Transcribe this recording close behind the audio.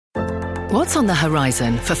What's on the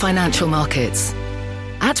horizon for financial markets?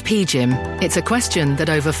 At PGIM, it's a question that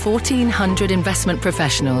over 1,400 investment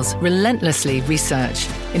professionals relentlessly research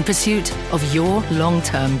in pursuit of your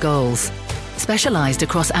long-term goals. Specialized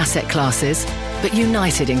across asset classes, but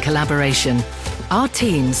united in collaboration, our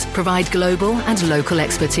teams provide global and local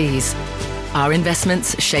expertise. Our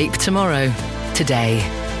investments shape tomorrow, today.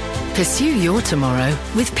 Pursue your tomorrow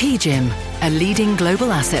with PGIM, a leading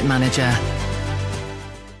global asset manager.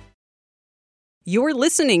 You're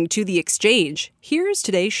listening to The Exchange. Here's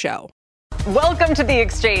today's show. Welcome to The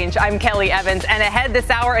Exchange. I'm Kelly Evans, and ahead this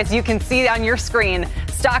hour, as you can see on your screen,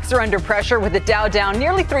 stocks are under pressure with the Dow down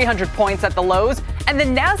nearly 300 points at the lows, and the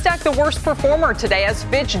Nasdaq the worst performer today as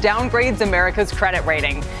Fitch downgrades America's credit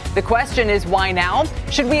rating. The question is, why now?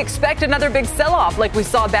 Should we expect another big sell-off like we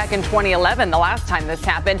saw back in 2011, the last time this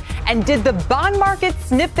happened? And did the bond market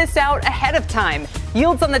sniff this out ahead of time?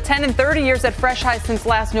 Yields on the 10 and 30 years at fresh highs since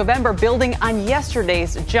last November, building on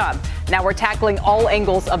yesterday's jump. Now we're tackling all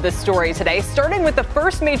angles of this story today, starting with the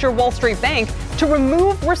first major Wall Street bank to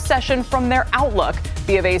remove recession from their outlook.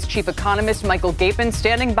 BofA's chief economist Michael Gapin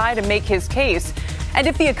standing by to make his case. And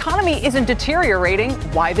if the economy isn't deteriorating,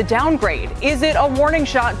 why the downgrade? Is it a warning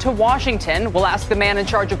shot to Washington? We'll ask the man in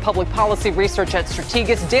charge of public policy research at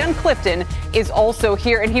Strategas, Dan Clifton, is also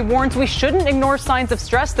here, and he warns we shouldn't ignore signs of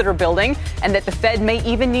stress that are building and that the Fed may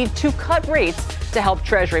even need to cut rates to help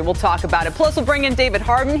Treasury. We'll talk about it. Plus, we'll bring in David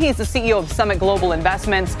Hardin. He's the CEO of Summit Global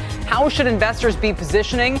Investments. How should investors be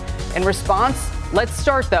positioning in response? Let's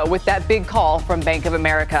start, though, with that big call from Bank of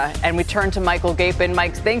America. And we turn to Michael Gapin.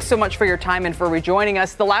 Mike, thanks so much for your time and for rejoining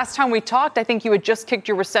us. The last time we talked, I think you had just kicked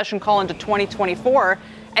your recession call into 2024,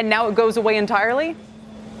 and now it goes away entirely?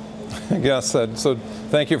 Yes. So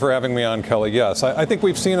thank you for having me on, Kelly. Yes, I think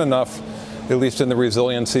we've seen enough, at least in the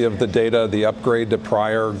resiliency of the data, the upgrade to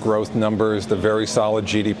prior growth numbers, the very solid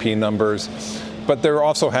GDP numbers. But they're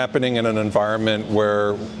also happening in an environment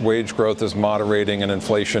where wage growth is moderating and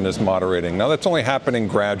inflation is moderating. Now, that's only happening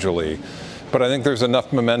gradually. But I think there's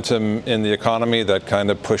enough momentum in the economy that kind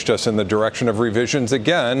of pushed us in the direction of revisions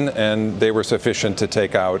again, and they were sufficient to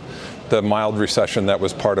take out the mild recession that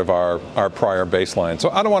was part of our prior baseline. So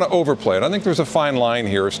I don't want to overplay it. I think there's a fine line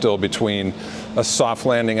here still between a soft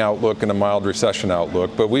landing outlook and a mild recession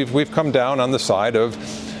outlook. But we've come down on the side of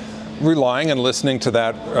relying and listening to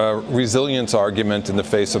that resilience argument in the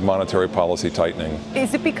face of monetary policy tightening.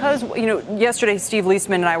 Is it because, yesterday Steve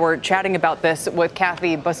Leisman and I were chatting about this with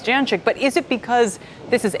Kathy Bostjanchik, but is it because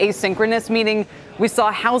this is asynchronous, meaning we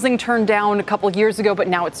saw housing turn down a couple of years ago, but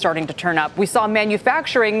now it's starting to turn up? We saw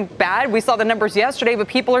manufacturing bad. We saw the numbers yesterday, but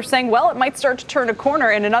people are saying, well, it might start to turn a corner.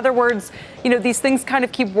 And in other words, these things kind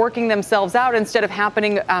of keep working themselves out instead of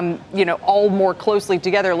happening, all more closely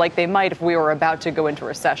together like they might if we were about to go into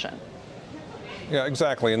recession. Yeah,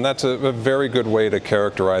 exactly. And that's a very good way to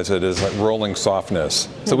characterize it, is like rolling softness.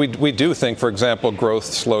 So we do think, for example, growth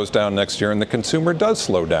slows down next year and the consumer does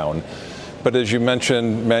slow down. But as you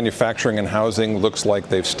mentioned, manufacturing and housing looks like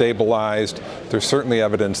they've stabilized. There's certainly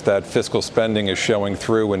evidence that fiscal spending is showing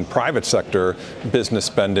through in private sector business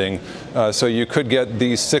spending. So you could get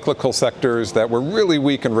these cyclical sectors that were really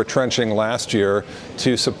weak and retrenching last year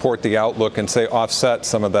to support the outlook and, say, offset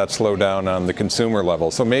some of that slowdown on the consumer level.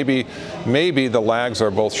 So maybe the lags are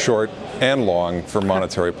both short and long for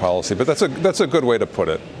monetary policy. But that's a good way to put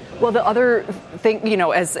it. Well, the other thing,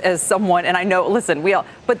 as someone, and I know, listen,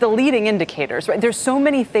 but the leading indicators, right? There's so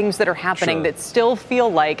many things that are happening that still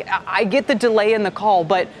feel like, I get the delay in the call,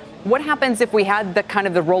 but what happens if we had the kind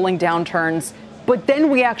of the rolling downturns, but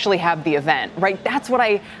then we actually have the event, right? That's what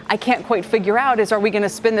I can't quite figure out is, are we going to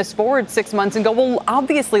spin this forward 6 months and go, well,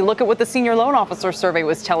 obviously look at what the senior loan officer survey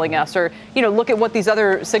was telling us, or, look at what these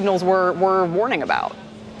other signals were warning about.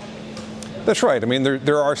 That's right. I mean,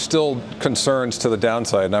 there are still concerns to the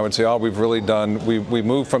downside. And I would say all we've really done, we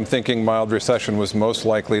moved from thinking mild recession was most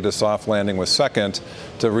likely to soft landing was second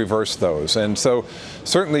to reverse those. And so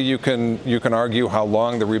certainly you can argue how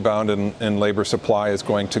long the rebound in labor supply is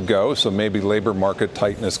going to go. So maybe labor market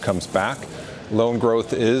tightness comes back. Loan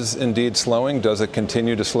growth is indeed slowing. Does it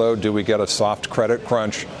continue to slow? Do we get a soft credit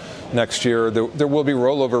crunch next year? There will be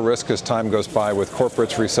rollover risk as time goes by with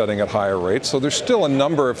corporates resetting at higher rates. So there's still a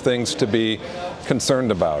number of things to be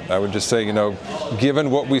concerned about. I would just say, given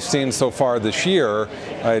what we've seen so far this year,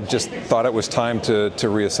 I just thought it was time to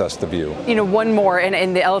reassess the view. One more,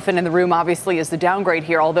 and the elephant in the room obviously is the downgrade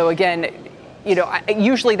here. Although, again,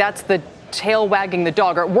 usually that's the tail wagging the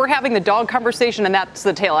dog, or we're having the dog conversation and that's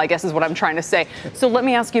the tail, I guess is what I'm trying to say. So let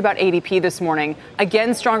me ask you about ADP this morning.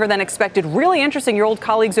 Again, stronger than expected. Really interesting. Your old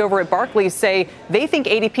colleagues over at Barclays say they think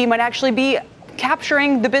ADP might actually be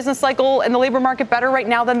capturing the business cycle and the labor market better right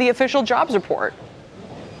now than the official jobs report?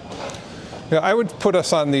 Yeah, I would put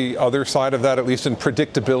us on the other side of that, at least in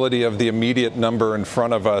predictability of the immediate number in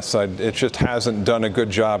front of us. It just hasn't done a good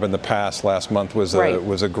job in the past. Last month was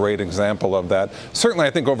a great example of that. Certainly, I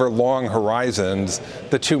think over long horizons,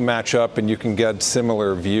 the two match up and you can get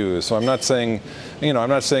similar views. So I'm not saying the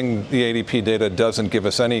ADP data doesn't give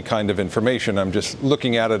us any kind of information. I'm just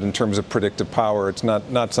looking at it in terms of predictive power. It's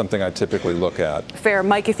not something I typically look at. Fair.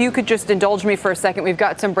 Mike, if you could just indulge me for a second. We've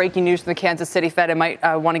got some breaking news from the Kansas City Fed. I might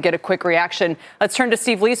want to get a quick reaction. Let's turn to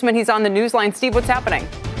Steve Leisman. He's on the newsline. Steve, what's happening?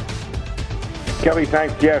 Kelly,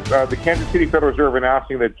 thanks. Yes, the Kansas City Federal Reserve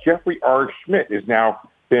announcing that Jeffrey R. Schmidt has now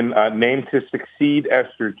been named to succeed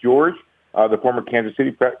Esther George, the former Kansas City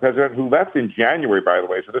president, who left in January, by the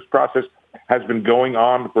way. So this process has been going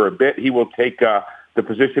on for a bit. He will take the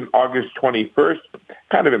position August 21st.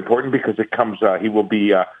 Kind of important because he will be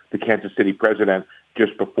the Kansas City president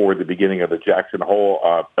just before the beginning of the Jackson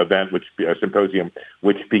Hole event, symposium,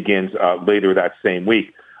 which begins later that same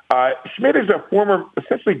week. Schmidt is a former,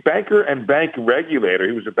 essentially, banker and bank regulator.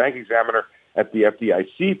 He was a bank examiner at the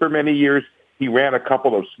FDIC for many years. He ran a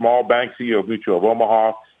couple of small banks, CEO of Mutual of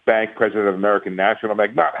Omaha Bank, president of American National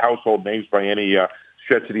Bank, not household names by any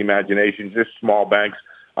stretch of the imagination, just small banks.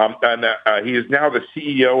 He is now the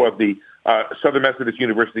CEO of the Southern Methodist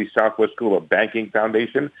University Southwest School of Banking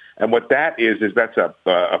Foundation. And what that is that's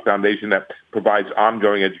a foundation that provides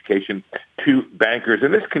ongoing education to bankers.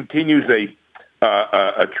 And this continues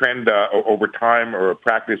a trend over time, or a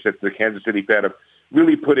practice at the Kansas City Fed, of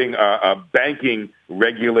really putting banking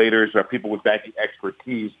regulators, people with banking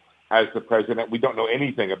expertise, as the president. We don't know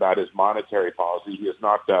anything about his monetary policy. He is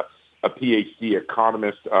not a PhD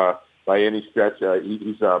economist by any stretch.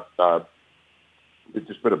 He's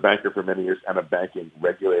just been a banker for many years and a banking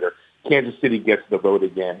regulator. Kansas City gets the vote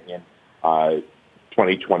again in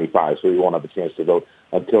 2025, so we won't have a chance to vote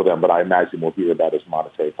until then. But I imagine we'll hear about his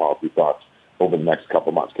monetary policy thoughts over the next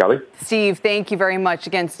couple months. Kelly? Steve, thank you very much.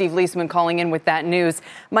 Again, Steve Leisman calling in with that news.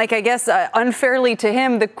 Mike, I guess unfairly to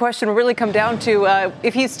him, the question will really come down to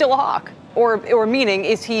if he's still a hawk. Or meaning,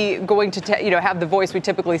 is he going to have the voice we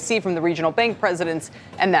typically see from the regional bank presidents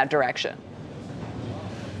in that direction?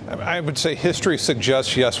 I would say history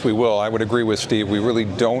suggests, yes, we will. I would agree with Steve. We really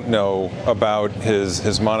don't know about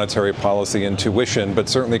his monetary policy intuition, but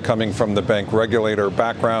certainly coming from the bank regulator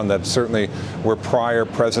background, that's certainly where prior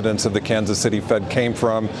presidents of the Kansas City Fed came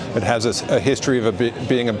from. It has a history of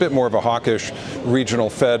being a bit more of a hawkish regional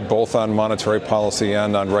Fed, both on monetary policy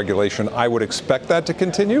and on regulation. I would expect that to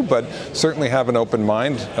continue, but certainly have an open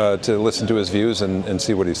mind to listen to his views and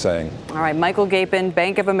see what he's saying. All right, Michael Gapin,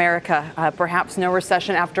 Bank of America, perhaps no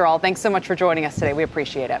recession after all. Thanks so much for joining us today. We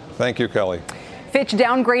appreciate it. Thank you, Kelly. Fitch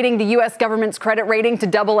downgrading the U.S. government's credit rating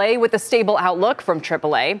to AA with a stable outlook from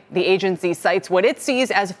AAA. The agency cites what it sees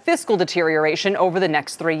as fiscal deterioration over the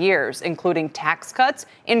next 3 years, including tax cuts,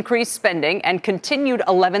 increased spending, and continued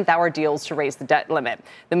 11th-hour deals to raise the debt limit.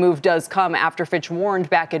 The move does come after Fitch warned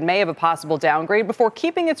back in May of a possible downgrade before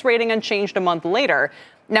keeping its rating unchanged a month later.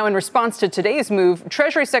 Now, in response to today's move,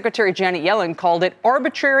 Treasury Secretary Janet Yellen called it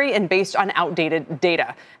arbitrary and based on outdated data.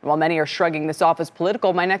 And while many are shrugging this off as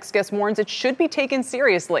political, my next guest warns it should be taken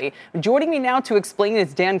seriously. Joining me now to explain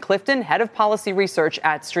is Dan Clifton, head of policy research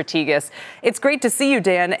at Strategas. It's great to see you,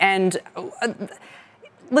 Dan. And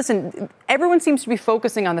listen, everyone seems to be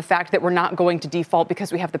focusing on the fact that we're not going to default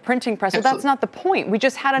because we have the printing press. But that's not the point. We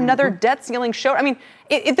just had another debt ceiling show. I mean,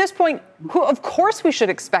 at this point, of course we should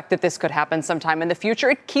expect that this could happen sometime in the future.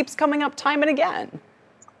 It keeps coming up time and again.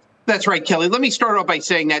 That's right, Kelly. Let me start off by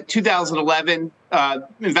saying that 2011,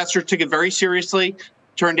 investors took it very seriously.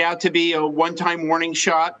 Turned out to be a one-time warning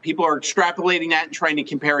shot. People are extrapolating that and trying to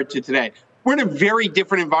compare it to today. We're in a very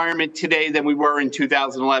different environment today than we were in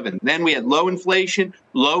 2011. Then we had low inflation,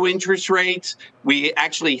 low interest rates. We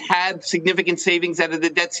actually had significant savings out of the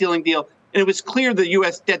debt ceiling deal. And it was clear the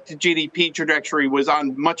U.S. debt to GDP trajectory was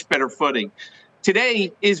on much better footing.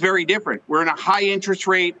 Today is very different. We're in a high interest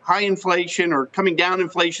rate, high inflation, or coming down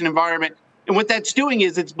inflation environment. And what that's doing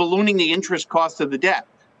is it's ballooning the interest cost of the debt.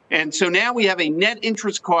 And so now we have a net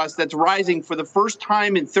interest cost that's rising for the first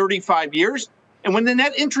time in 35 years. And when the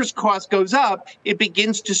net interest cost goes up, it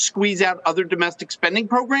begins to squeeze out other domestic spending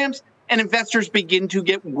programs, and investors begin to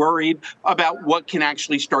get worried about what can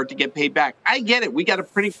actually start to get paid back. I get it. We got a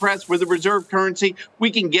printing press. We're the reserve currency. We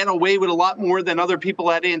can get away with a lot more than other people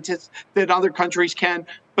had than other countries can.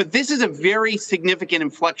 But this is a very significant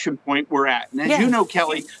inflection point we're at. And as you know,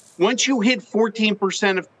 Kelly, once you hit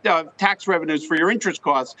 14% of tax revenues for your interest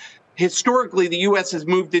costs, historically, the U.S. has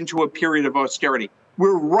moved into a period of austerity.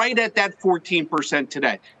 We're right at that 14%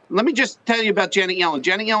 today. Let me just tell you about Janet Yellen.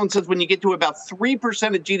 Janet Yellen says when you get to about 3%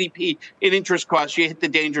 of GDP in interest costs, you hit the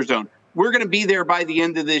danger zone. We're going to be there by the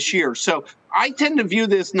end of this year. So I tend to view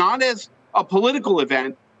this not as a political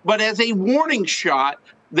event, but as a warning shot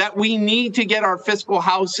that we need to get our fiscal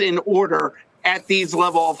house in order at these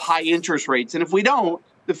level of high interest rates. And if we don't,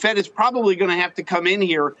 the Fed is probably going to have to come in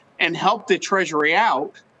here and help the Treasury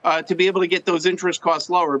out to be able to get those interest costs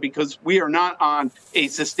lower, because we are not on a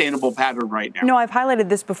sustainable pattern right now. No, I've highlighted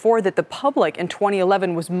this before, that the public in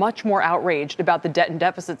 2011 was much more outraged about the debt and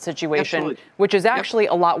deficit situation, Absolutely. which is actually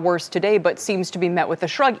a lot worse today, but seems to be met with a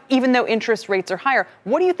shrug, even though interest rates are higher.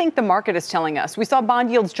 What do you think the market is telling us? We saw bond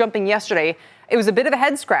yields jumping yesterday. It was a bit of a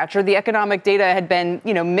head scratcher. The economic data had been,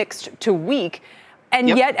 mixed to weak. And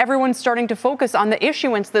yet everyone's starting to focus on the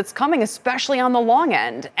issuance that's coming, especially on the long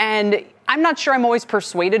end. And I'm not sure I'm always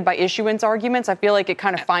persuaded by issuance arguments. I feel like it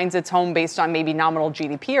kind of finds its home based on maybe nominal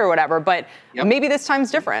GDP or whatever. But maybe this time's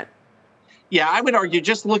different. Yeah, I would argue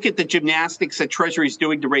just look at the gymnastics that Treasury is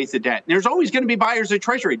doing to raise the debt. There's always going to be buyers of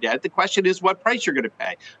Treasury debt. The question is what price you're going to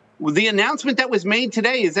pay. Well, the announcement that was made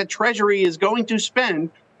today is that Treasury is going to spend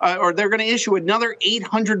or they're going to issue another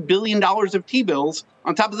 $800 billion of T-bills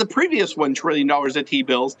on top of the previous $1 trillion of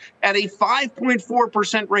T-bills at a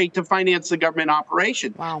 5.4% rate to finance the government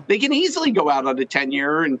operation. Wow. They can easily go out on a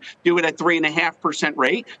 10-year and do it at 3.5%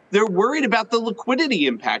 rate. They're worried about the liquidity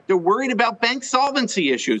impact. They're worried about bank solvency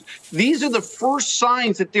issues. These are the first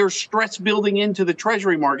signs that there's stress building into the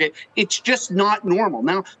Treasury market. It's just not normal.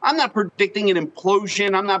 Now, I'm not predicting an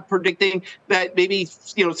implosion. I'm not predicting that maybe,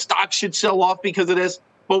 stocks should sell off because of this.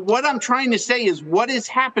 But what I'm trying to say is what is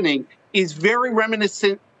happening is very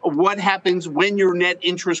reminiscent of what happens when your net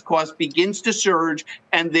interest cost begins to surge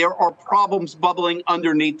and there are problems bubbling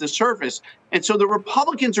underneath the surface. And so the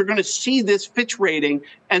Republicans are going to see this Fitch rating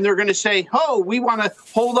and they're going to say, we want to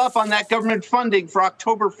hold up on that government funding for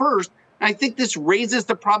October 1st. I think this raises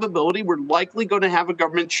the probability we're likely going to have a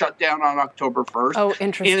government shutdown on October 1st. Oh,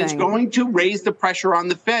 interesting. And it's going to raise the pressure on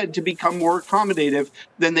the Fed to become more accommodative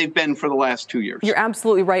than they've been for the last 2 years. You're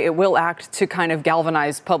absolutely right. It will act to kind of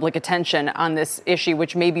galvanize public attention on this issue,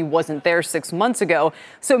 which maybe wasn't there 6 months ago.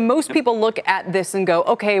 So most people look at this and go,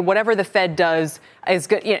 okay, whatever the Fed does is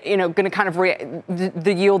going to kind of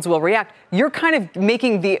the yields will react. You're kind of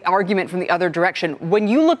making the argument from the other direction. When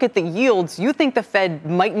you look at the yields, you think the Fed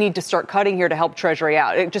might need to start cutting here to help Treasury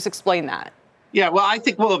out. Just explain that. Yeah, well, I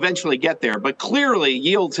think we'll eventually get there. But clearly,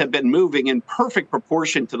 yields have been moving in perfect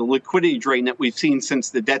proportion to the liquidity drain that we've seen since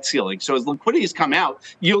the debt ceiling. So as liquidity has come out,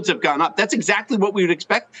 yields have gone up. That's exactly what we would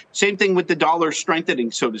expect. Same thing with the dollar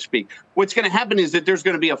strengthening, so to speak. What's going to happen is that there's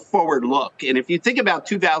going to be a forward look. And if you think about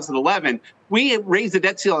 2011, we raised the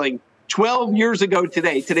debt ceiling 12 years ago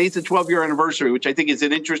today. Today's the 12-year anniversary, which I think is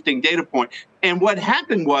an interesting data point. And what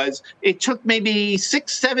happened was it took maybe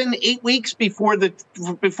 6, 7, 8 weeks before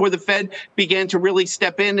the Fed began to really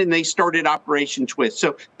step in and they started Operation Twist.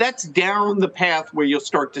 So that's down the path where you'll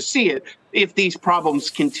start to see it if these problems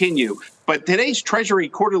continue. But today's Treasury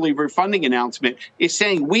quarterly refunding announcement is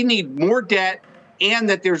saying we need more debt and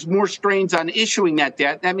that there's more strains on issuing that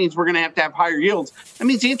debt. That means we're going to have higher yields. That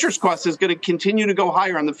means the interest cost is going to continue to go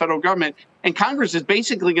higher on the federal government. And Congress is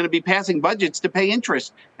basically going to be passing budgets to pay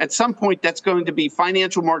interest. At some point, that's going to be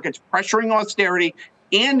financial markets pressuring austerity,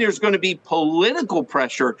 and there's going to be political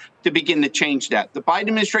pressure to begin to change that. The Biden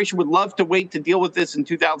administration would love to wait to deal with this in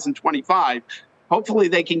 2025. Hopefully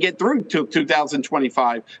they can get through to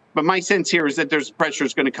 2025. But my sense here is that there's pressure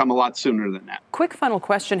is going to come a lot sooner than that. Quick final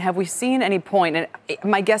question. Have we seen any point, and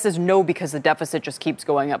my guess is no, because the deficit just keeps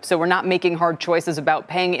going up. So we're not making hard choices about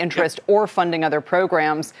paying interest or funding other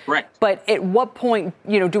programs. Correct. But at what point,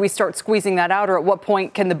 do we start squeezing that out? Or at what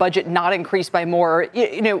point can the budget not increase by more?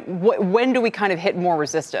 When do we kind of hit more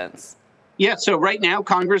resistance? Yeah, so right now,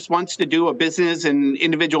 Congress wants to do a business and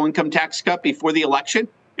individual income tax cut before the election.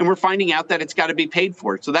 And we're finding out that it's got to be paid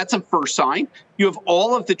for. So that's a first sign. You have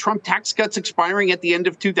all of the Trump tax cuts expiring at the end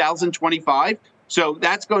of 2025. So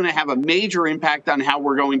that's going to have a major impact on how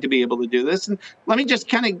we're going to be able to do this. And let me just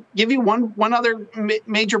kind of give you one other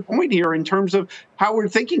major point here in terms of how we're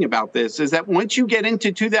thinking about this, is that once you get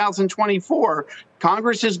into 2024,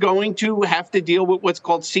 Congress is going to have to deal with what's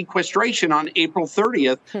called sequestration on April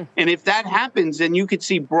 30th. And if that happens, then you could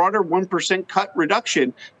see broader 1% cut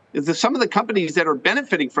reduction. Some of the companies that are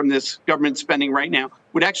benefiting from this government spending right now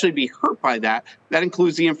would actually be hurt by that. That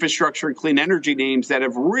includes the infrastructure and clean energy names that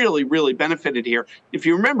have really, really benefited here. If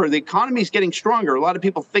you remember, the economy is getting stronger. A lot of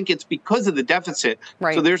people think it's because of the deficit.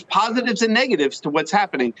 Right. So there's positives and negatives to what's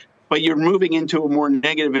happening. But you're moving into a more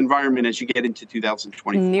negative environment as you get into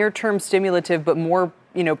 2024. Near-term stimulative, but more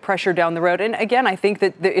pressure down the road. And again, I think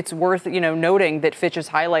that it's worth, noting that Fitch is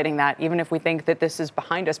highlighting that even if we think that this is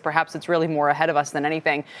behind us, perhaps it's really more ahead of us than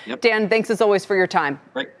anything. Yep. Dan, thanks as always for your time.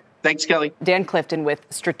 Right. Thanks, Kelly. Dan Clifton with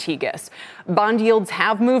Strategas. Bond yields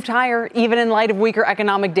have moved higher, even in light of weaker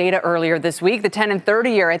economic data earlier this week. The 10 and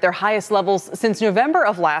 30-year at their highest levels since November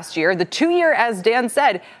of last year. The 2-year, as Dan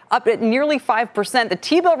said, up at nearly 5%. The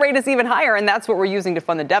T-bill rate is even higher, and that's what we're using to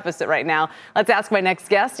fund the deficit right now. Let's ask my next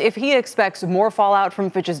guest if he expects more fallout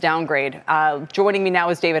from Fitch's downgrade. Joining me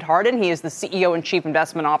now is David Hardin. He is the CEO and Chief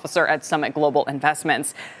Investment Officer at Summit Global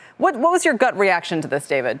Investments. What was your gut reaction to this,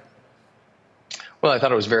 David? Well, I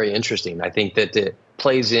thought it was very interesting. I think that it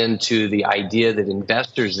plays into the idea that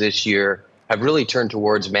investors this year have really turned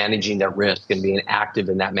towards managing their risk and being active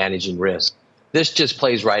in that managing risk. This just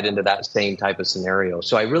plays right into that same type of scenario.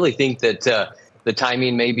 So I really think that the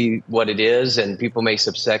timing may be what it is, and people may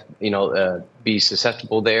be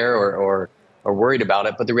susceptible there or worried about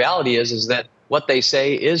it. But the reality is that what they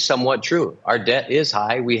say is somewhat true. Our debt is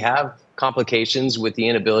high. We have complications with the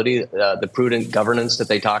inability, the prudent governance that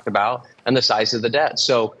they talked about, and the size of the debt.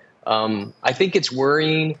 So I think it's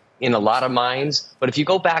worrying in a lot of minds. But if you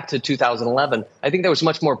go back to 2011, I think there was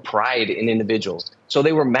much more pride in individuals. So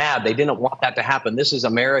they were mad. They didn't want that to happen. This is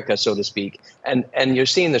America, so to speak. And you're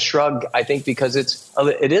seeing the shrug, I think, because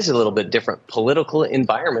it is a little bit different political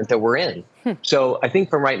environment that we're in. So I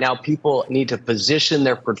think from right now, people need to position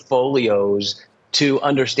their portfolios to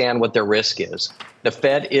understand what their risk is. The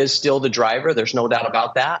Fed is still the driver. There's no doubt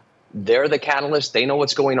about that. They're the catalyst. They know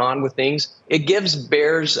what's going on with things. It gives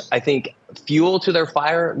bears, I think, fuel to their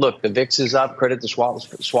fire. Look, the VIX is up. Credit to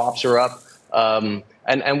swaps are up.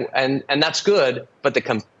 And that's good. But the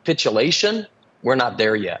capitulation, we're not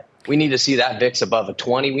there yet. We need to see that VIX above a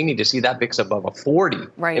 20. We need to see that VIX above a 40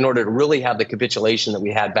 in order to really have the capitulation that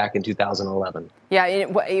we had back in 2011. Yeah,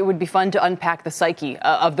 it would be fun to unpack the psyche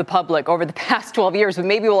of the public over the past 12 years, but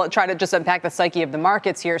maybe we'll try to just unpack the psyche of the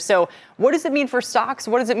markets here. So what does it mean for stocks?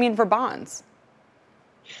 What does it mean for bonds?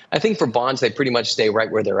 I think for bonds, they pretty much stay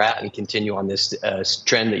right where they're at and continue on this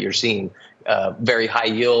trend that you're seeing. Very high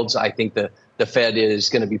yields. I think the Fed is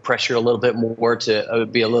going to be pressured a little bit more to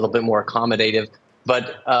be a little bit more accommodative.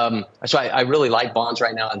 But so I really like bonds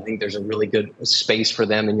right now. I think there's a really good space for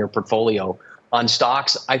them in your portfolio. On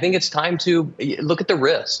stocks, I think it's time to look at the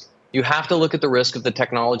risk. You have to look at the risk of the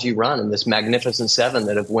technology run and this magnificent seven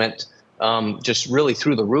that have went just really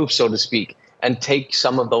through the roof, so to speak, and take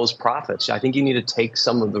some of those profits. I think you need to take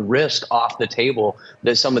some of the risk off the table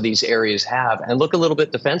that some of these areas have and look a little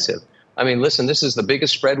bit defensive. I mean, listen, this is the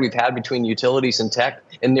biggest spread we've had between utilities and tech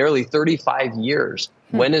in nearly 35 years.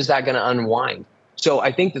 When is that going to unwind? So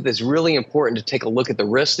I think that it's really important to take a look at the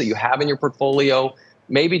risks that you have in your portfolio,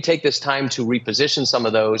 maybe take this time to reposition some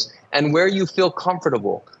of those, and where you feel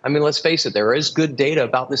comfortable. I mean, let's face it, there is good data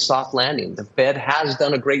about this soft landing. The Fed has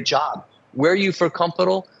done a great job. Where you feel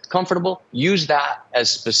comfortable, use that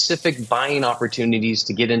as specific buying opportunities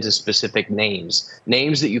to get into specific names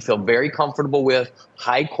that you feel very comfortable with.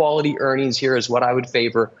 High quality earnings here is what I would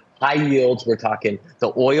favor. High yields, we're talking.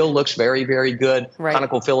 The oil looks very, very good. Right.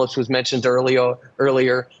 ConocoPhillips was mentioned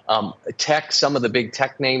earlier. Tech, some of the big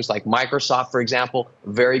tech names like Microsoft, for example,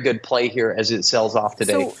 very good play here as it sells off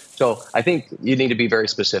today. So I think you need to be very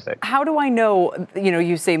specific. How do I know,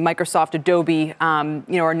 you say Microsoft, Adobe,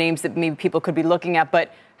 are names that maybe people could be looking at,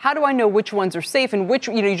 but how do I know which ones are safe and which,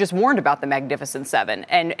 you just warned about the Magnificent Seven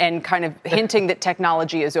and kind of hinting that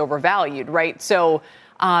technology is overvalued, right? So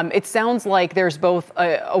it sounds like there's both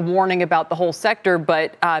a warning about the whole sector,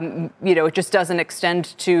 but, it just doesn't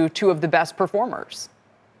extend to two of the best performers.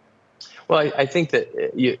 Well, I think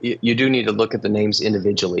that you do need to look at the names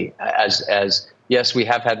individually. As yes, we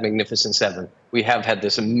have had Magnificent Seven. We have had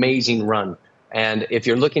this amazing run. And if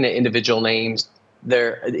you're looking at individual names,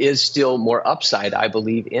 there is still more upside, I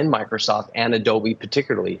believe, in Microsoft and Adobe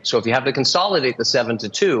particularly. So if you have to consolidate the 7 to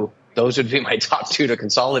 2, those would be my top two to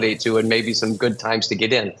consolidate to and maybe some good times to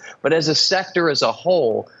get in. But as a sector as a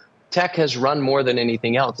whole, tech has run more than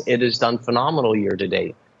anything else. It has done phenomenal year to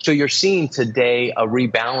date. So you're seeing today a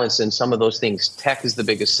rebalance in some of those things. Tech is the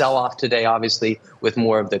biggest sell-off today, obviously, with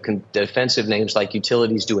more of the defensive names like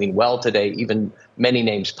utilities doing well today, even many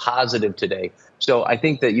names positive today. So I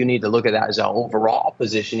think that you need to look at that as an overall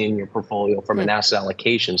positioning in your portfolio from an asset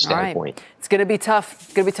allocation standpoint. Right. It's going to be tough.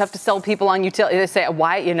 It's going to be tough to sell people on utility. They say,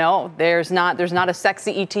 why, there's not a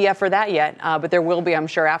sexy ETF for that yet, but there will be, I'm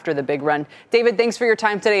sure, after the big run. David, thanks for your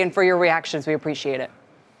time today and for your reactions. We appreciate it.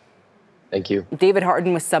 Thank you. David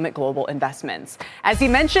Hardin with Summit Global Investments. As he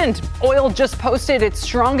mentioned, oil just posted its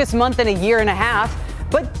strongest month in a year and a half.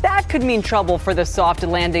 But that could mean trouble for the soft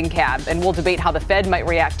landing cab, and we'll debate how the Fed might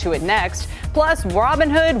react to it next. Plus,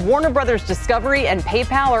 Robinhood, Warner Brothers Discovery, and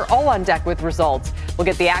PayPal are all on deck with results. We'll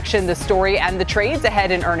get the action, the story, and the trades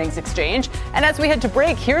ahead in earnings exchange. And as we head to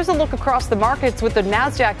break, here's a look across the markets with the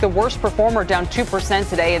NASDAQ, the worst performer, down 2%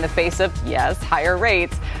 today in the face of, yes, higher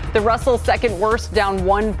rates. The Russell, second worst, down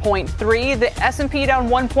 1.3. The S&P down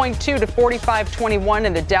 1.2 to 45.21,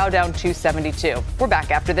 and the Dow down 272. We're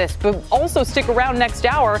back after this, but also stick around next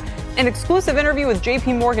hour. An exclusive interview with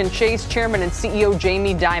JP Morgan Chase Chairman and CEO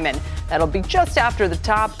Jamie Dimon. That'll be just after the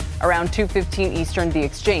top, around 2:15 Eastern. The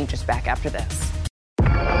Exchange is back after this.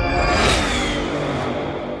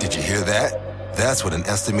 Did you hear that? That's what an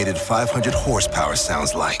estimated 500 horsepower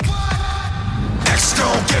sounds like. Next,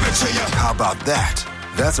 don't give it to you. How about that?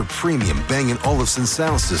 That's a premium Bang & Olufsen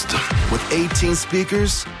sound system with 18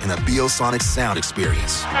 speakers and a Biosonic sound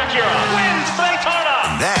experience.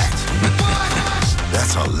 And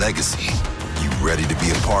that's our legacy. You ready to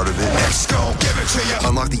be a part of it? Next, don't give it to you.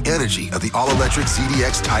 Unlock the energy of the all-electric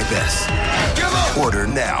ZDX Type S. Order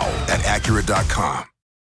now at Acura.com.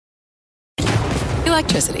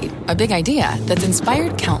 Electricity, a big idea that's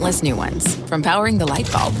inspired countless new ones. From powering the light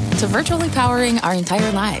bulb to virtually powering our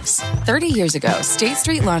entire lives. 30 years ago, State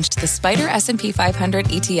Street launched the Spider S&P 500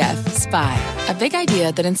 ETF, SPY. A big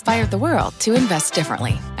idea that inspired the world to invest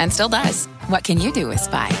differently, and still does. What can you do with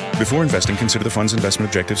SPY? Before investing, consider the fund's investment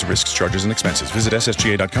objectives, risks, charges, and expenses. Visit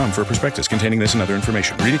ssga.com for a prospectus containing this and other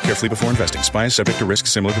information. Read it carefully before investing. SPY is subject to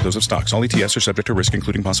risks similar to those of stocks. All ETFs are subject to risk,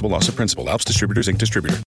 including possible loss of principal. Alps Distributors, Inc.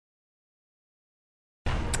 Distributor.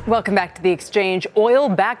 Welcome back to the Exchange. Oil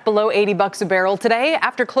back below $80 a barrel today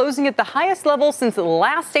after closing at the highest level since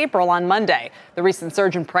last April on Monday. The recent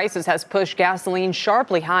surge in prices has pushed gasoline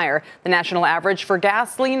sharply higher. The national average for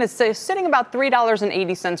gasoline is sitting about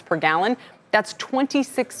 $3.80 per gallon. That's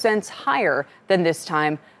 26 cents higher than this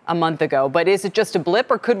time a month ago. But is it just a blip,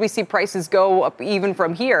 or could we see prices go up even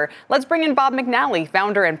from here? Let's bring in Bob McNally,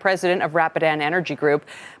 founder and president of Rapidan Energy Group.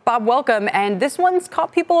 Bob, welcome. And this one's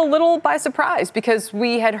caught people a little by surprise because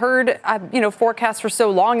we had heard, forecasts for so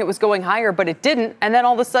long it was going higher, but it didn't. And then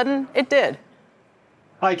all of a sudden it did.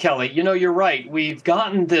 Hi, Kelly. You're right. We've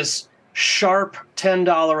gotten this sharp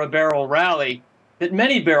 $10 a barrel rally that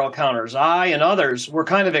many barrel counters, I and others, were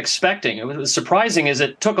kind of expecting. It was surprising as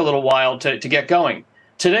it took a little while to get going.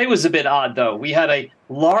 Today was a bit odd, though. We had a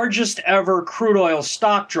largest ever crude oil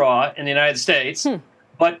stock draw in the United States,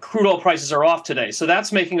 but crude oil prices are off today. So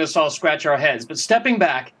that's making us all scratch our heads. But stepping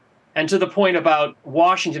back, and to the point about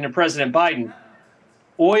Washington and President Biden,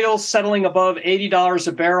 oil settling above $80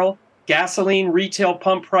 a barrel, gasoline retail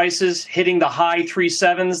pump prices hitting the high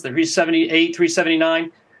 3.7s, the 378,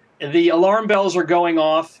 379. The alarm bells are going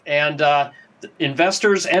off, and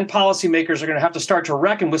investors and policymakers are going to have to start to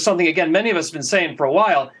reckon with something, again, many of us have been saying for a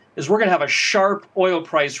while, is we're going to have a sharp oil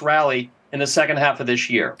price rally in the second half of this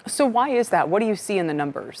year. So why is that? What do you see in the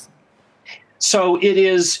numbers? So it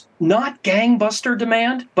is not gangbuster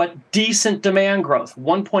demand, but decent demand growth,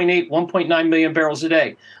 1.8, 1.9 million barrels a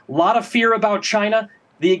day. A lot of fear about China.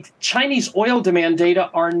 The Chinese oil demand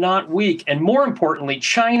data are not weak. And more importantly,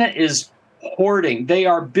 China is hoarding. They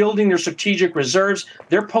are building their strategic reserves.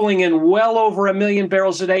 They're pulling in well over 1 million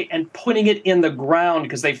barrels a day and putting it in the ground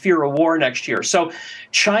because they fear a war next year. So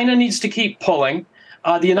China needs to keep pulling.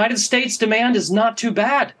 The United States demand is not too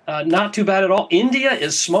bad, not too bad at all. India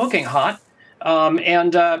is smoking hot.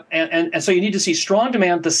 And so you need to see strong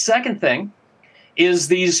demand. The second thing is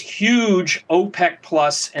these huge OPEC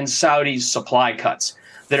Plus and Saudis supply cuts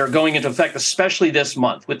that are going into effect, especially this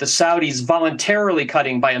month, with the Saudis voluntarily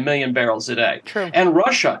cutting by 1 million barrels a day. True. And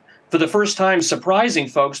Russia, for the first time, surprising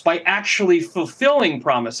folks by actually fulfilling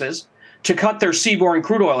promises to cut their seaborne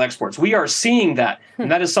crude oil exports. We are seeing that, and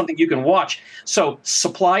that is something you can watch. So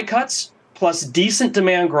supply cuts plus decent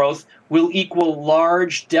demand growth will equal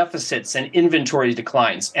large deficits and inventory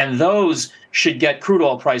declines, and those should get crude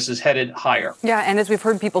oil prices headed higher. Yeah, and as we've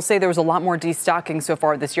heard people say, there was a lot more destocking so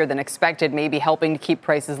far this year than expected, maybe helping to keep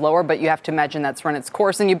prices lower, but you have to imagine that's run its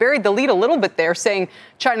course. And you buried the lead a little bit there, saying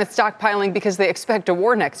China's stockpiling because they expect a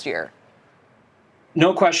war next year.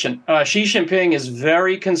 No question. Xi Jinping is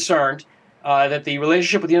very concerned that the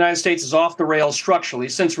relationship with the United States is off the rails structurally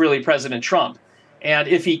since really President Trump. And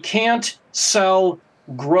if he can't sell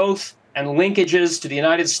growth and linkages to the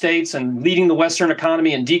United States and leading the Western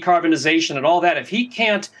economy and decarbonization and all that, if he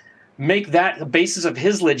can't make that the basis of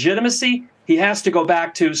his legitimacy, he has to go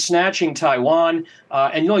back to snatching Taiwan.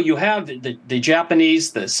 And you have the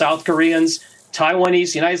Japanese, the South Koreans,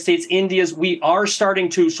 Taiwanese, United States, India's. We are starting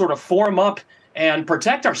to sort of form up and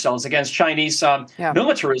protect ourselves against Chinese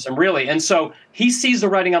militarism, really. And so he sees the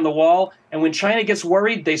writing on the wall. And when China gets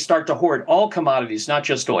worried, they start to hoard all commodities, not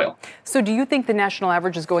just oil. So do you think the national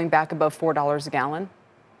average is going back above $4 a gallon?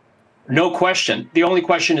 No question. The only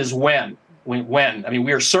question is when. When? I mean,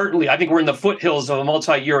 I think we're in the foothills of a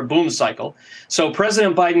multi-year boom cycle. So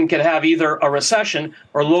President Biden could have either a recession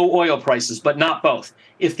or low oil prices, but not both.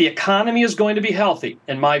 If the economy is going to be healthy,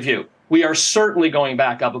 in my view, we are certainly going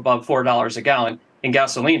back up above $4 a gallon in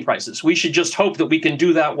gasoline prices. We should just hope that we can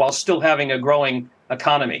do that while still having a growing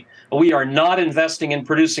economy. We are not investing in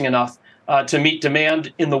producing enough to meet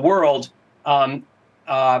demand in the world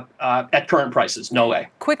at current prices. No way.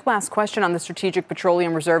 Quick last question on the Strategic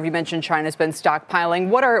Petroleum Reserve. You mentioned China's been stockpiling.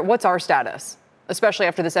 What's our status, especially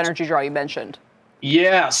after this energy draw you mentioned?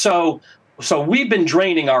 Yeah, so we've been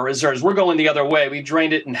draining our reserves. We're going the other way. We've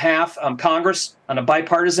drained it in half. Congress, on a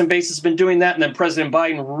bipartisan basis, has been doing that, and then President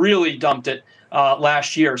Biden really dumped it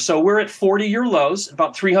last year. So we're at 40-year lows,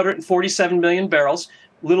 about 347 million barrels,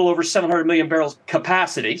 a little over 700 million barrels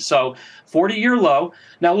capacity. So 40-year low.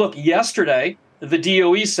 Now, look, yesterday, the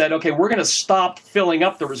DOE said, okay, we're going to stop filling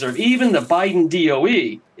up the reserve. Even the Biden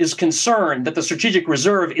DOE is concerned that the strategic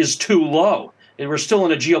reserve is too low. We're still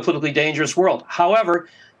in a geopolitically dangerous world. However,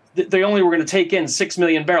 they only were going to take in 6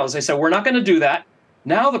 million barrels. They said, we're not going to do that.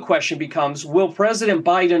 Now the question becomes, will President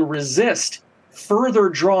Biden resist further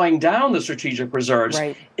drawing down the strategic reserves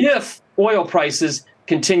if oil prices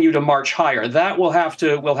continue to march higher? That we'll have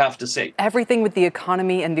to see. Everything with the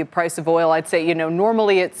economy and the price of oil, I'd say,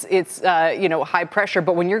 normally it's high pressure,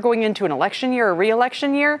 but when you're going into an election year or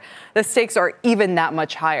re-election year, the stakes are even that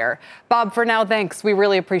much higher. Bob, for now, thanks. We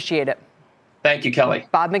really appreciate it. Thank you, Kelly.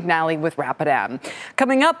 Bob McNally with Rapidan.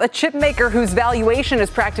 Coming up, a chip maker whose valuation is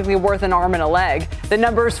practically worth an arm and a leg. The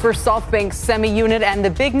numbers for SoftBank's semi unit and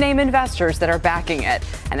the big name investors that are backing it.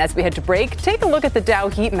 And as we head to break, take a look at the Dow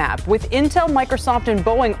heat map with Intel, Microsoft, and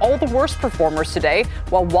Boeing all the worst performers today,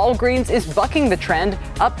 while Walgreens is bucking the trend,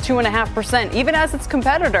 up 2.5%, even as its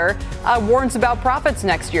competitor warns about profits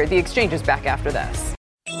next year. The Exchange is back after this.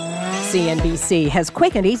 CNBC has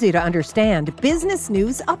quick and easy to understand business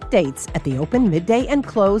news updates at the open, midday, and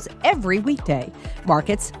close every weekday.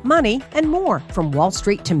 Markets, money, and more from Wall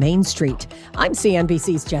Street to Main Street. I'm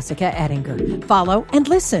CNBC's Jessica Ettinger. Follow and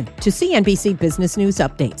listen to CNBC Business News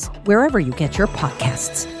Updates wherever you get your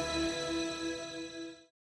podcasts.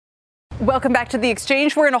 Welcome back to the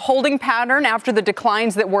Exchange. We're in a holding pattern after the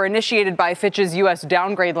declines that were initiated by Fitch's U.S.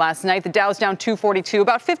 downgrade last night. The Dow's down 242,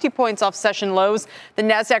 about 50 points off session lows. The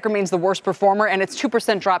Nasdaq remains the worst performer, and its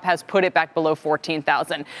 2% drop has put it back below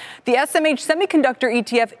 14,000. The SMH semiconductor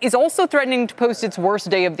ETF is also threatening to post its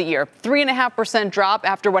worst day of the year. 3.5% drop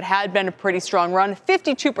after what had been a pretty strong run.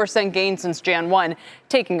 52% gain since Jan 1.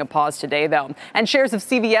 Taking a pause today, though. And shares of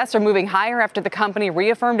CVS are moving higher after the company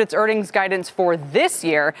reaffirmed its earnings guidance for this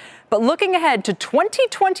year. But looking ahead to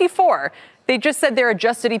 2024, they just said their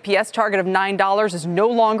adjusted EPS target of $9 is no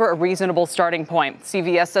longer a reasonable starting point.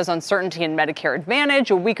 CVS says uncertainty in Medicare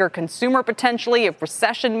Advantage, a weaker consumer potentially, a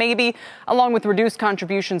recession maybe, along with reduced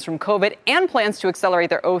contributions from COVID and plans to accelerate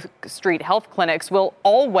their Oak Street health clinics will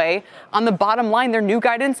all weigh on the bottom line. Their new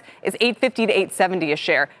guidance is $8.50 to $8.70 a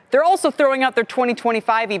share. They're also throwing out their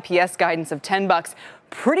 2025 EPS guidance of $10.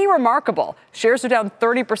 Pretty remarkable. Shares are down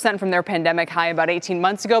 30% from their pandemic high about 18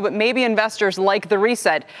 months ago, but maybe investors like the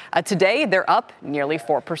reset. Today, they're up nearly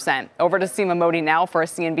 4%. Over to Seema Modi now for a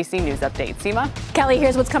CNBC News update. Seema? Kelly,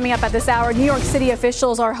 here's what's coming up at this hour. New York City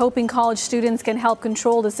officials are hoping college students can help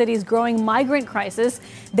control the city's growing migrant crisis.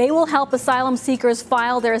 They will help asylum seekers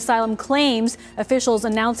file their asylum claims, officials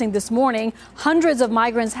announcing this morning. Hundreds of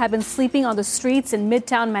migrants have been sleeping on the streets in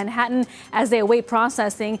Midtown Manhattan as they await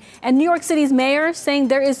processing. And New York City's mayor saying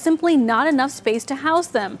there is simply not enough space to house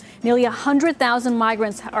them. Nearly 100,000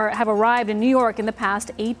 migrants have arrived in New York in the past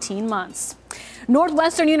 18 months.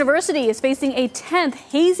 Northwestern University is facing a 10th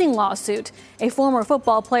hazing lawsuit. A former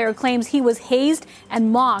football player claims he was hazed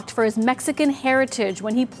and mocked for his Mexican heritage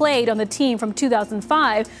when he played on the team from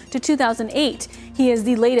 2005 to 2008. He is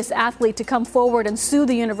the latest athlete to come forward and sue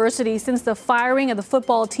the university since the firing of the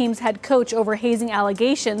football team's head coach over hazing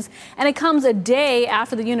allegations. And it comes a day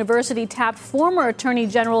after the university tapped former Attorney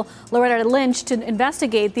General Loretta Lynch to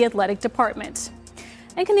investigate the athletic department.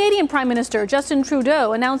 And Canadian Prime Minister Justin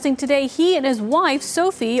Trudeau announcing today he and his wife,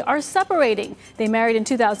 Sophie, are separating. They married in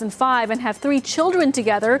 2005 and have 3 children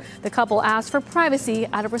together. The couple asked for privacy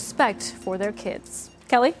out of respect for their kids.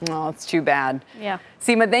 Kelly? Oh, it's too bad. Yeah.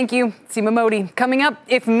 Seema, thank you. Seema Modi. Coming up,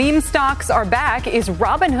 if meme stocks are back, is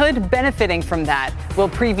Robinhood benefiting from that? We'll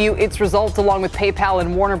preview its results along with PayPal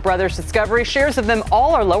and Warner Brothers Discovery. Shares of them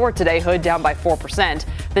all are lower today. Hood down by 4%.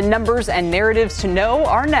 The numbers and narratives to know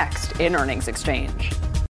are next in Earnings Exchange.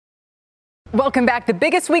 Welcome back. The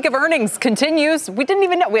biggest week of earnings continues. We didn't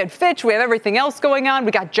even know. We had Fitch. We have everything else going on.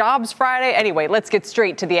 We got Jobs Friday. Anyway, let's get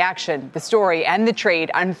straight to the action, the story, and the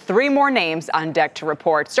trade on three more names on deck to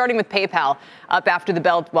report, starting with PayPal. Up after the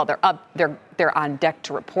bell. Well, they're up. They're on deck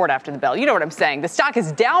to report after the bell. You know what I'm saying. The stock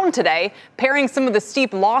is down today, pairing some of the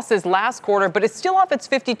steep losses last quarter, but it's still off its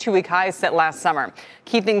 52-week highs set last summer.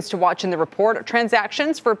 Key things to watch in the report: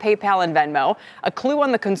 transactions for PayPal and Venmo, a clue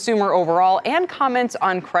on the consumer overall, and comments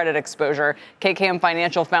on credit exposure. KKM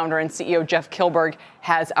Financial founder and CEO Jeff Kilberg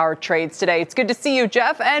has our trades today. It's good to see you,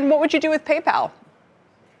 Jeff. And what would you do with PayPal?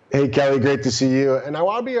 Hey, Kelly, great to see you. And I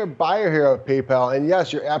want to be a buyer here of PayPal. And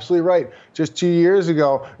yes, you're absolutely right. Just 2 years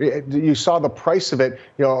ago, you saw the price of it,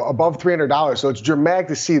 above $300. So it's dramatic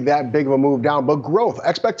to see that big of a move down. But growth,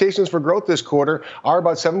 expectations for growth this quarter are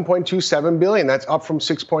about $7.27 billion. That's up from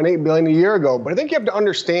 $6.8 billion a year ago. But I think you have to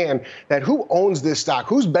understand that who owns this stock?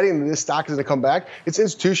 Who's betting that this stock is going to come back? It's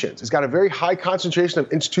institutions. It's got a very high concentration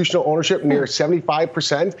of institutional ownership, near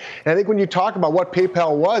 75%. And I think when you talk about what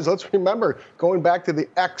PayPal was, let's remember going back to the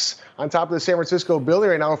X on top of the San Francisco building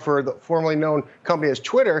right now for the formerly known company as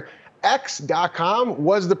Twitter. X.com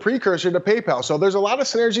was the precursor to PayPal. So there's a lot of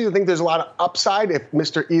synergy. I think there's a lot of upside if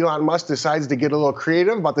Mr. Elon Musk decides to get a little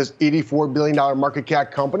creative about this $84 billion market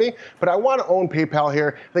cap company. But I want to own PayPal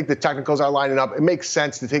here. I think the technicals are lining up. It makes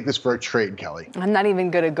sense to take this for a trade, Kelly. I'm not even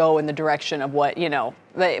going to go in the direction of what,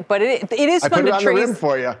 but it is fun to trace. I put it on the rim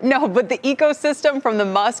for you. No, but the ecosystem from the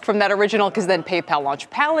Musk, from that original, because then PayPal launched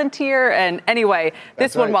Palantir. And anyway,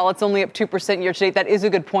 this one, while it's only up 2% year to date, that is a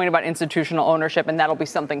good point about institutional ownership, and that'll be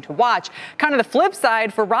something to watch. Kind of the flip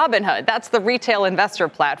side for Robinhood. That's the retail investor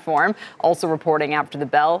platform, also reporting after the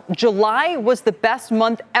bell. July was the best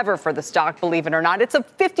month ever for the stock, believe it or not. It's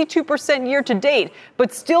up 52% year to date,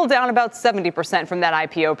 but still down about 70% from that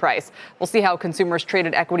IPO price. We'll see how consumers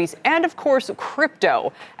traded equities and, of course,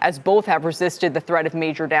 crypto, as both have resisted the threat of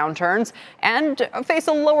major downturns and face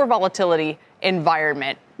a lower volatility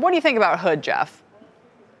environment. What do you think about Hood, Jeff?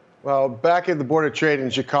 Well, back at the Board of Trade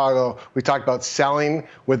in Chicago, we talked about selling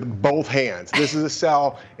with both hands. This is a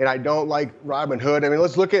sell, and I don't like Robinhood. I mean,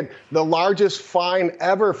 let's look at the largest fine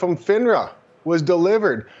ever from FINRA was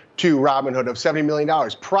delivered to Robinhood of $70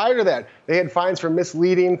 million. Prior to that, they had fines for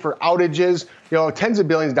misleading, for outages, tens of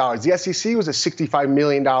billions of dollars. The SEC was a $65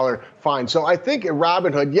 million fine. So I think at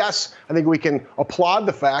Robinhood, yes, I think we can applaud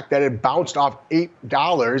the fact that it bounced off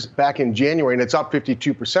 $8 back in January, and it's up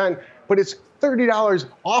 52%, but it's $30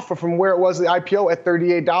 off from where it was the IPO at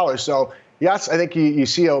 $38. So yes, I think you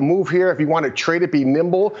see a move here. If you want to trade it, be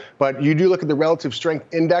nimble. But you do look at the relative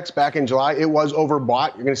strength index back in July. It was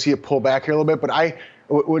overbought. You're going to see it pull back here a little bit. But I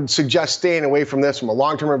would suggest staying away from this from a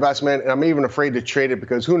long-term investment. And I'm even afraid to trade it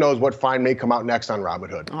because who knows what fine may come out next on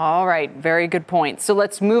Robinhood. All right. Very good point. So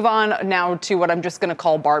let's move on now to what I'm just going to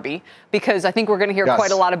call Barbie, because I think we're going to hear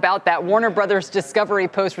quite a lot about that. Warner Brothers Discovery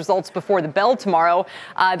post results before the bell tomorrow.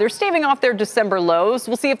 They're staving off their December lows.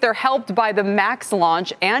 We'll see if they're helped by the Max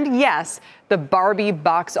launch. And yes, the Barbie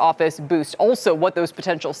box office boost. Also, what those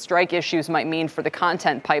potential strike issues might mean for the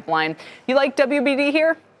content pipeline. You like WBD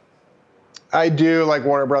here? I do like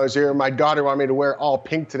Warner Brothers here. My daughter wanted me to wear all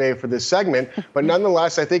pink today for this segment. But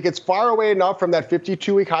nonetheless, I think it's far away enough from that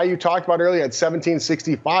 52-week high you talked about earlier at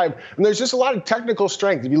 1765. And there's just a lot of technical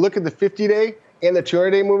strength. If you look at the 50-day and the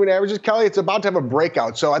 200-day moving averages, Kelly, it's about to have a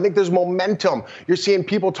breakout. So I think there's momentum. You're seeing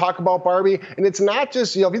people talk about Barbie, and it's not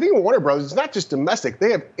just, if you think of Warner Bros., it's not just domestic. They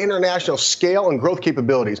have international scale and growth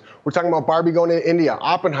capabilities. We're talking about Barbie going to India,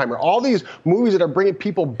 Oppenheimer, all these movies that are bringing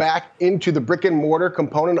people back into the brick and mortar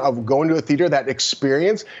component of going to a theater, that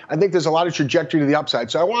experience. I think there's a lot of trajectory to the upside.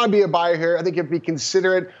 So I want to be a buyer here. I think you have to be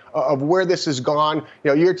considerate of where this has gone.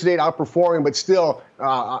 Year to date outperforming, but still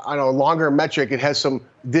on a longer metric, it has some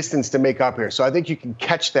distance to make up here. So I think you can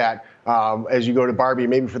catch that as you go to Barbie,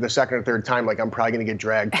 maybe for the second or third time, like I'm probably going to get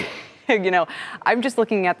dragged to. I'm just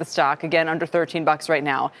looking at the stock, again, under $13 right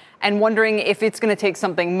now, and wondering if it's going to take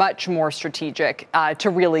something much more strategic to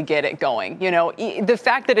really get it going. The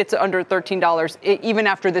fact that it's under $13, even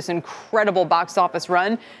after this incredible box office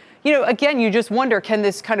run, again, you just wonder, can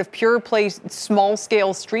this kind of pure play, small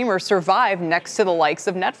scale streamer survive next to the likes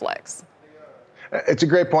of Netflix? It's a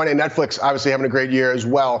great point, and Netflix obviously having a great year as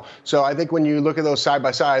well. So I think when you look at those side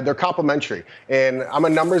by side, they're complementary. And I'm a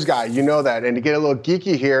numbers guy, you know that. And to get a little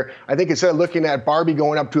geeky here, I think instead of looking at Barbie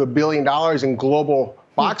going up to $1 billion in global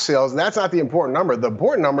box sales, that's not the important number. The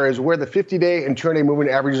important number is where the 50-day and 200-day moving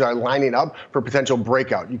averages are lining up for potential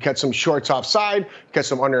breakout. You catch some shorts offside, catch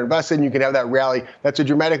some underinvested, and you can have that rally. That's a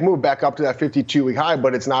dramatic move back up to that 52-week high,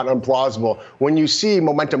 but it's not implausible when you see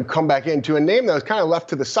momentum come back into a name that was kind of left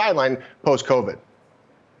to the sideline post-COVID.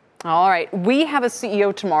 All right. We have a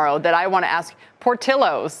CEO tomorrow that I want to ask,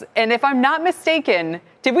 Portillo's. And if I'm not mistaken,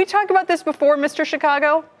 did we talk about this before, Mr.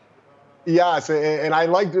 Chicago? Yes, and I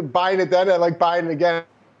liked buying it then. I like buying it again.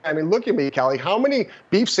 I mean, look at me, Kelly. How many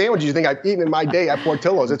beef sandwiches do you think I've eaten in my day at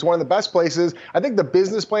Portillo's? It's one of the best places. I think the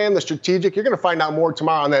business plan, the strategic, you're going to find out more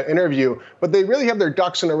tomorrow on that interview. But they really have their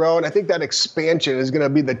ducks in a row, and I think that expansion is going to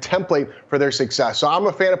be the template for their success. So I'm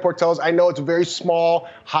a fan of Portillo's. I know it's very small,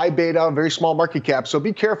 high beta, very small market cap. So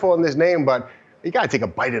be careful in this name, but you got to take a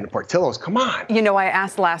bite into Portillo's. Come on. You know, I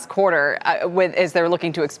asked last quarter, as they're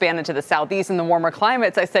looking to expand into the Southeast and the warmer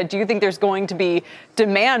climates, I said, do you think there's going to be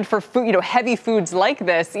demand for food, heavy foods like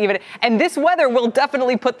this even? And this weather will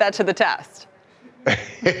definitely put that to the test.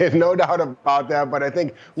 No doubt about that. But I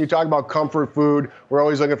think when you talk about comfort food, we're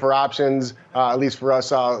always looking for options, at least for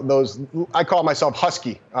us. I call myself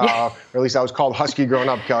Husky, or at least I was called Husky growing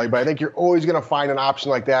up, Kelly. But I think you're always going to find an option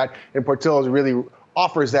like that. And Portillo's really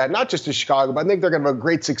offers that, not just to Chicago, but I think they're going to have a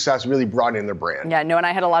great success really broadening their brand. Yeah, no, and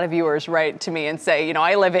I had a lot of viewers write to me and say,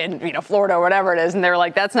 I live in, Florida or whatever it is, and they're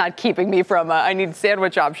like, that's not keeping me from, I need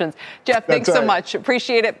sandwich options. Jeff, thanks so much.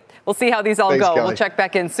 Appreciate it. We'll see how these all go. Kelly. We'll check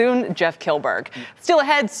back in soon. Jeff Kilberg. Still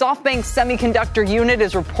ahead, SoftBank's semiconductor unit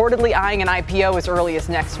is reportedly eyeing an IPO as early as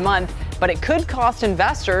next month, but it could cost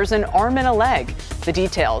investors an arm and a leg. The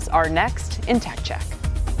details are next in Tech Check.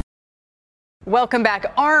 Welcome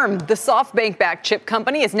back. ARM, the SoftBank-backed chip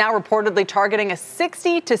company, is now reportedly targeting a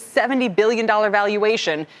 $60 to $70 billion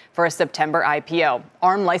valuation for a September IPO.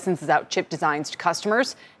 ARM licenses out chip designs to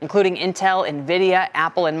customers, including Intel, NVIDIA,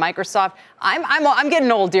 Apple, and Microsoft. I'm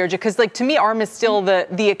getting old, Deirdre, because to me, ARM is still the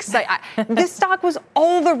this stock was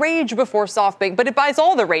all the rage before SoftBank, but it buys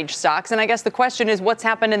all the rage stocks. And I guess the question is what's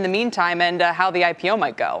happened in the meantime and how the IPO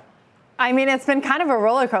might go. I mean, it's been kind of a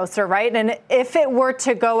roller coaster, right? And if it were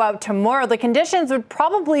to go out tomorrow, the conditions would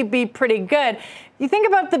probably be pretty good. You think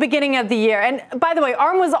about the beginning of the year. And by the way,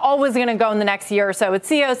 ARM was always going to go in the next year or so. Its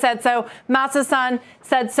CEO said so. Masa-san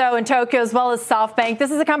said so in Tokyo, as well as SoftBank.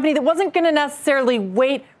 This is a company that wasn't going to necessarily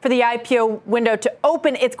wait for the IPO window to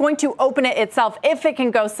open. It's going to open it itself if it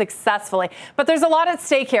can go successfully. But there's a lot at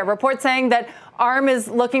stake here. Reports saying that ARM is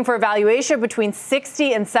looking for a valuation between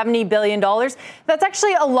 $60 and $70 billion. That's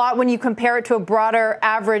actually a lot when you compare it to a broader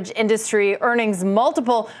average industry earnings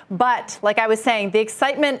multiple. But like I was saying, the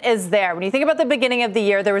excitement is there. When you think about the beginning of the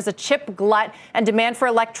year, there was a chip glut and demand for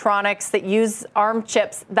electronics that use ARM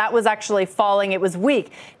chips. That was actually falling. It was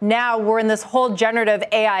weak. Now we're in this whole generative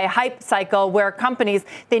AI hype cycle where companies,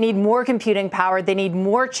 they need more computing power. They need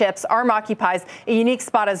more chips. ARM occupies a unique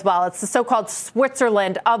spot as well. It's the so-called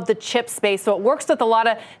Switzerland of the chip space. So it works with a lot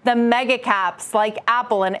of the mega caps like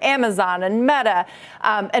Apple and Amazon and Meta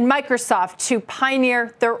and Microsoft to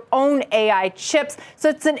pioneer their own AI chips. So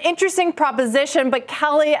it's an interesting proposition. But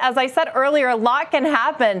Kelly, as I said earlier, a lot can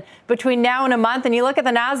happen between now and a month. And you look at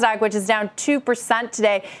the NASDAQ, which is down 2%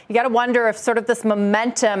 today. You got to wonder if sort of this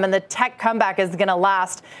momentum and the tech comeback is going to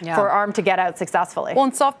last for ARM to get out successfully. Well,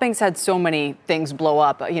 and SoftBank's had so many things blow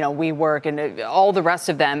up, WeWork and all the rest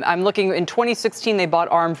of them. I'm looking in 2016, they bought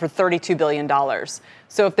ARM for $32 billion.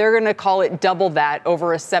 So if they're going to call it double that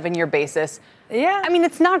over a 7-year basis, I mean,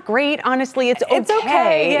 it's not great. Honestly, it's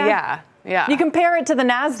okay. Yeah. You compare it to the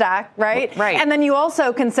NASDAQ, right? Right. And then you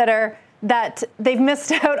also consider that they've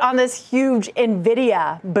missed out on this huge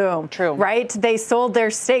NVIDIA boom. True. Right? They sold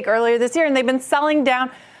their stake earlier this year, and they've been selling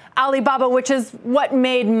down Alibaba, which is what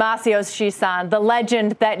made Masayoshi Son the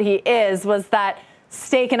legend that he is, was that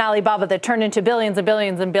stake in Alibaba that turned into billions and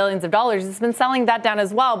billions and billions of dollars. It's been selling that down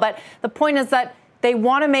as well. But the point is that they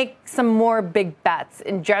want to make some more big bets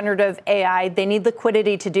in generative AI. They need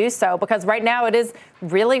liquidity to do so because right now it is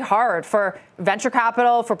really hard for venture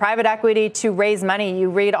capital, for private equity to raise money. You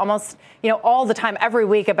read almost, all the time, every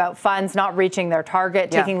week about funds not reaching their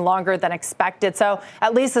target, taking longer than expected. So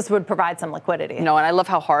at least this would provide some liquidity. No, and I love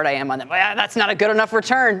how hard I am on them. That's not a good enough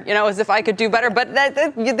return, as if I could do better. But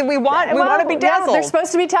we want to be dazzled. Yeah, they're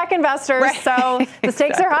supposed to be tech investors, right. So the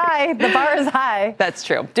stakes are high. The bar is high. That's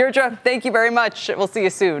true. Deirdre, thank you very much. We'll see you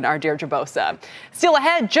soon, our Deirdre Bosa. Still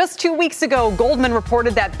ahead, just 2 weeks ago, Goldman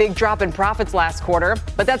reported that big drop in profits last quarter.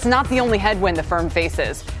 But that's not the only headwind the firm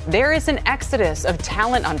faces. There is an exodus of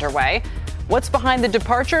talent underway. What's behind the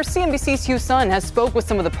departure? CNBC's Hugh Sun has spoke with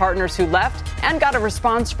some of the partners who left and got a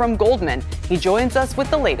response from Goldman. He joins us with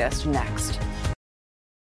the latest next.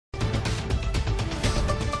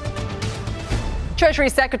 Treasury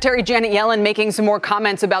Secretary Janet Yellen making some more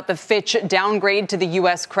comments about the Fitch downgrade to the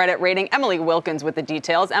U.S. credit rating. Emily Wilkins with the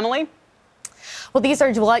details. Emily? Well, these are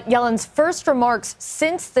Yellen's first remarks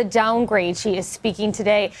since the downgrade. She is speaking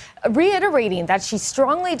today, reiterating that she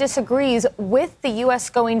strongly disagrees with the U.S.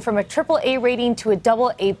 going from a AAA rating to a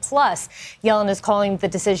AA+. Yellen is calling the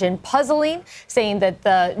decision puzzling, saying that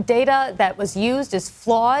the data that was used is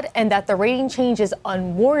flawed and that the rating change is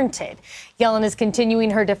unwarranted. Yellen is continuing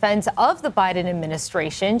her defense of the Biden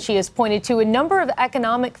administration. She has pointed to a number of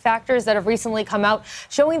economic factors that have recently come out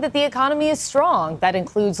showing that the economy is strong. That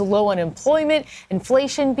includes low unemployment,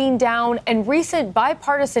 inflation being down, and recent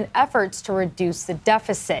bipartisan efforts to reduce the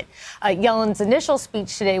deficit. Yellen's initial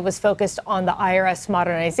speech today was focused on the IRS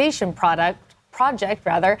modernization project,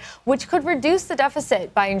 which could reduce the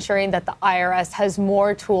deficit by ensuring that the IRS has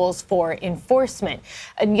more tools for enforcement.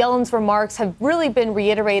 And Yellen's remarks have really been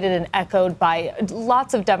reiterated and echoed by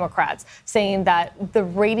lots of Democrats, saying that the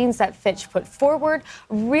ratings that Fitch put forward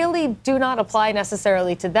really do not apply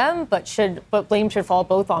necessarily to them, but blame should fall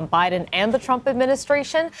both on Biden and the Trump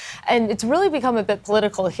administration. And it's really become a bit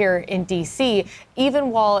political here in D.C.,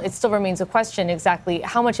 even while it still remains a question exactly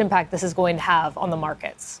how much impact this is going to have on the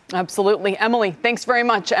markets. Absolutely. Emily, thanks very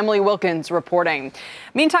much. Emily Wilkins reporting.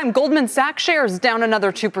 Meantime, Goldman Sachs shares down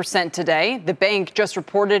another 2% today. The bank just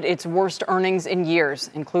reported its worst earnings in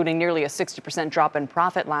years, including nearly a 60% drop in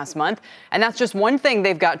profit last month. And that's just one thing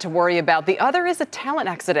they've got to worry about. The other is a talent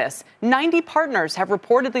exodus. 90 partners have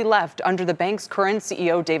reportedly left under the bank's current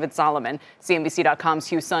CEO, David Solomon. CNBC.com's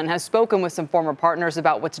Hugh Sun has spoken with some former partners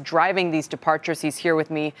about what's driving these departures. He's here with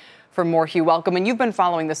me for more. Hugh, welcome. And you've been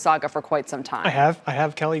following this saga for quite some time. I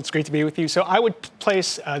have, Kelly. It's great to be with you. So I would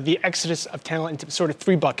place the exodus of talent into sort of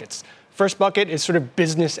three buckets. First bucket is sort of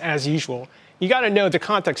business as usual. You got to know the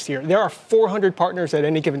context here. There are 400 partners at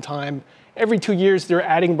any given time. Every 2 years, they're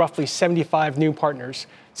adding roughly 75 new partners.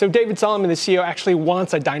 So David Solomon, the CEO, actually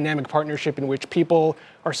wants a dynamic partnership in which people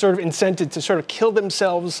are sort of incented to sort of kill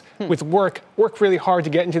themselves with work really hard to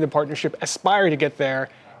get into the partnership, aspire to get there,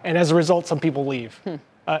 and as a result, some people leave.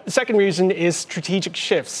 The second reason is strategic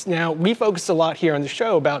shifts. Now, we focused a lot here on the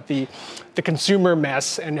show about the consumer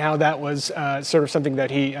mess and how that was sort of something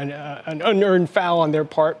that an unearned foul on their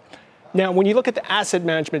part. Now, when you look at the asset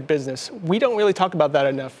management business, we don't really talk about that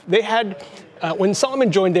enough. They had, when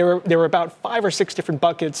Solomon joined, there were about 5 or 6 different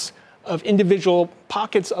buckets of individual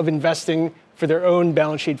pockets of investing for their own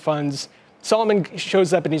balance sheet funds. Solomon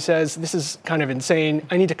shows up and he says, this is kind of insane.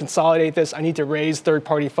 I need to consolidate this. I need to raise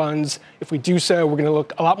third-party funds. If we do so, we're going to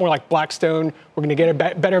look a lot more like Blackstone. We're going to get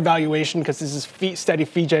a better valuation because this is steady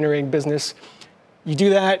fee-generating business. You do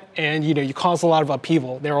that and you cause a lot of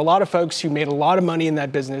upheaval. There are a lot of folks who made a lot of money in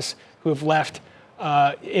that business who have left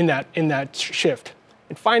in that shift.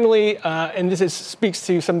 And finally, and this speaks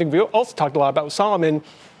to something we also talked a lot about with Solomon,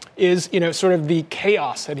 is sort of the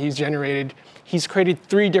chaos that he's generated. He's created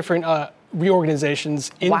 3 different reorganizations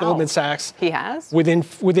in Goldman Sachs. He has? Within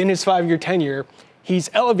his 5-year tenure. He's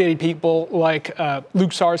elevated people like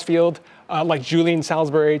Luke Sarsfield, like Julian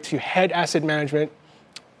Salisbury to head asset management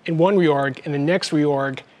in one reorg. In the next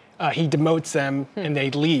reorg, he demotes them and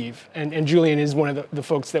they leave. And Julian is one of the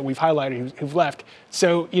folks that we've highlighted who've left.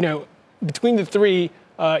 So, between the 3,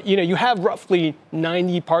 you have roughly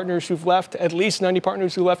 90 partners who've left, at least 90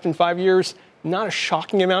 partners who left in 5 years. Not a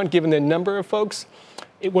shocking amount given the number of folks.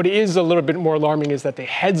 What is a little bit more alarming is that the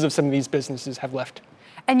heads of some of these businesses have left.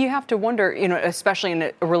 And you have to wonder, especially in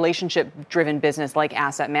a relationship-driven business like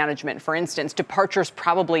asset management, for instance, departures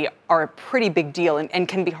probably are a pretty big deal and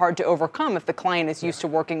can be hard to overcome if the client is used to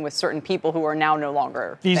working with certain people who are now no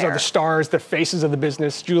longer These there. are the stars, the faces of the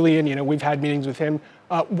business. Julian, we've had meetings with him.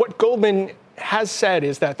 What Goldman has said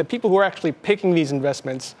is that the people who are actually picking these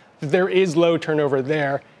investments, there is low turnover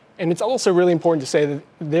there. And it's also really important to say that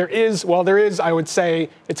there is, I would say,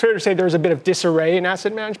 it's fair to say there's a bit of disarray in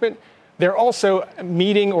asset management. They're also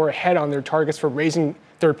meeting or ahead on their targets for raising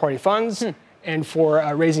third-party funds and for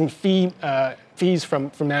raising fees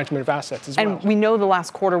from management of assets as well. And we know the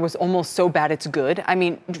last quarter was almost so bad it's good. I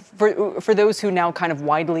mean, for those who now kind of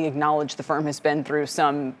widely acknowledge the firm has been through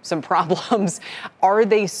some problems, are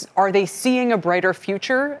they seeing a brighter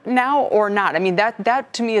future now or not? I mean,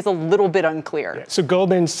 that to me is a little bit unclear. Yeah. So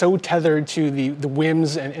Goldman's so tethered to the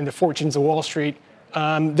whims and the fortunes of Wall Street.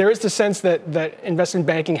 There is the sense that investment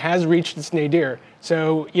banking has reached its nadir.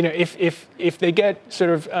 So, if they get sort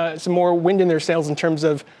of some more wind in their sails in terms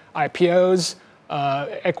of IPOs,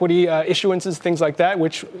 equity issuances, things like that,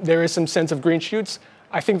 which there is some sense of green shoots,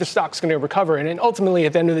 I think the stock's going to recover. And ultimately,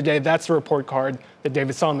 at the end of the day, that's the report card that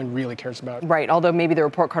David Solomon really cares about. Right, although maybe the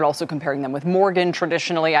report card also comparing them with Morgan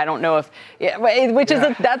traditionally. I don't know if,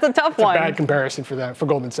 that's a tough one. It's a bad comparison for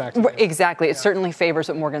Goldman Sachs. Exactly. It certainly favors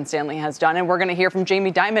what Morgan Stanley has done. And we're going to hear from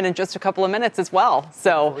Jamie Dimon in just a couple of minutes as well.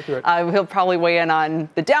 So he'll probably weigh in on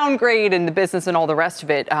the downgrade and the business and all the rest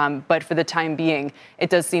of it. But for the time being,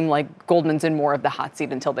 it does seem like Goldman's in more of the hot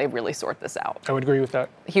seat until they really sort this out. I would agree with that.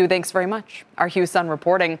 Hugh, thanks very much. Our Hugh Sun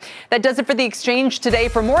reporting. That does it for the Exchange today.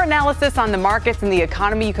 For more analysis on the markets and the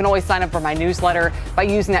economy, you can always sign up for my newsletter by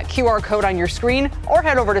using that QR code on your screen or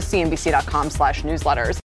head over to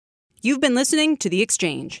cnbc.com/newsletters. You've been listening to The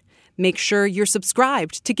Exchange. Make sure you're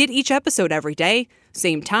subscribed to get each episode every day.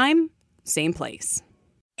 Same time, same place.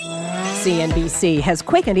 CNBC has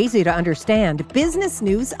quick and easy to understand business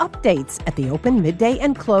news updates at the open, midday,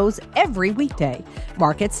 and close every weekday.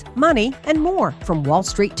 Markets, money, and more from Wall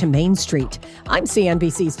Street to Main Street. I'm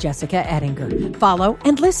CNBC's Jessica Ettinger. Follow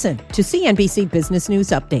and listen to CNBC Business News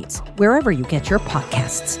Updates wherever you get your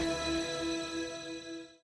podcasts.